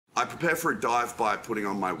I prepare for a dive by putting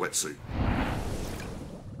on my wetsuit.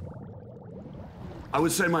 I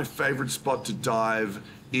would say my favorite spot to dive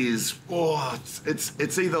is,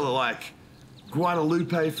 it's either like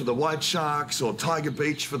Guadalupe for the white sharks, or Tiger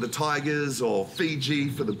Beach for the tigers, or Fiji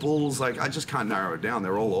for the bulls. Like, I just can't narrow it down.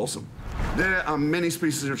 They're all awesome. There are many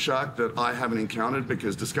species of shark that I haven't encountered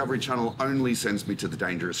because Discovery Channel only sends me to the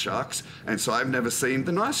dangerous sharks. And so I've never seen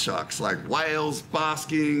the nice sharks, like whales,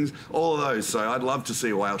 baskings, all of those. So I'd love to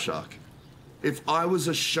see a whale shark. If I was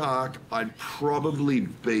a shark, I'd probably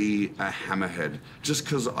be a hammerhead, just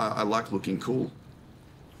because I like looking cool.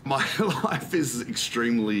 My life is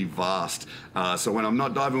extremely vast. So when I'm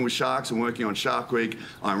not diving with sharks, I'm working on Shark Week,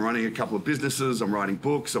 I'm running a couple of businesses, I'm writing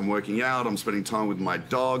books, I'm working out, I'm spending time with my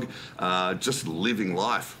dog, just living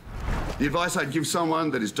life. The advice I'd give someone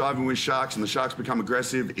that is diving with sharks and the sharks become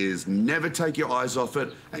aggressive is never take your eyes off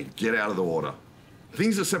it and get out of the water.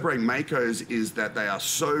 Things that separate Makos is that they are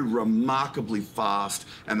so remarkably fast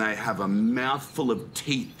and they have a mouthful of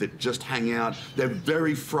teeth that just hang out. They're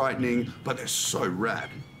very frightening, but they're so rad.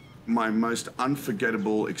 My most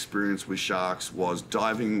unforgettable experience with sharks was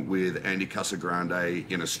diving with Andy Casagrande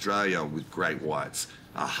in Australia with great whites.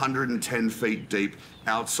 110 feet deep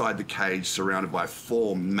outside the cage, surrounded by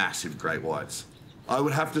 4 massive great whites. I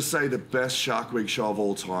would have to say the best Shark Week show of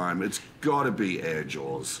all time, it's gotta be Air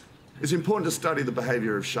Jaws. It's important to study the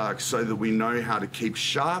behavior of sharks so that we know how to keep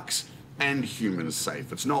sharks and humans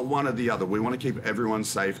safe. It's not one or the other. We want to keep everyone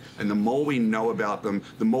safe, and the more we know about them,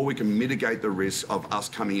 the more we can mitigate the risk of us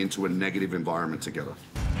coming into a negative environment together.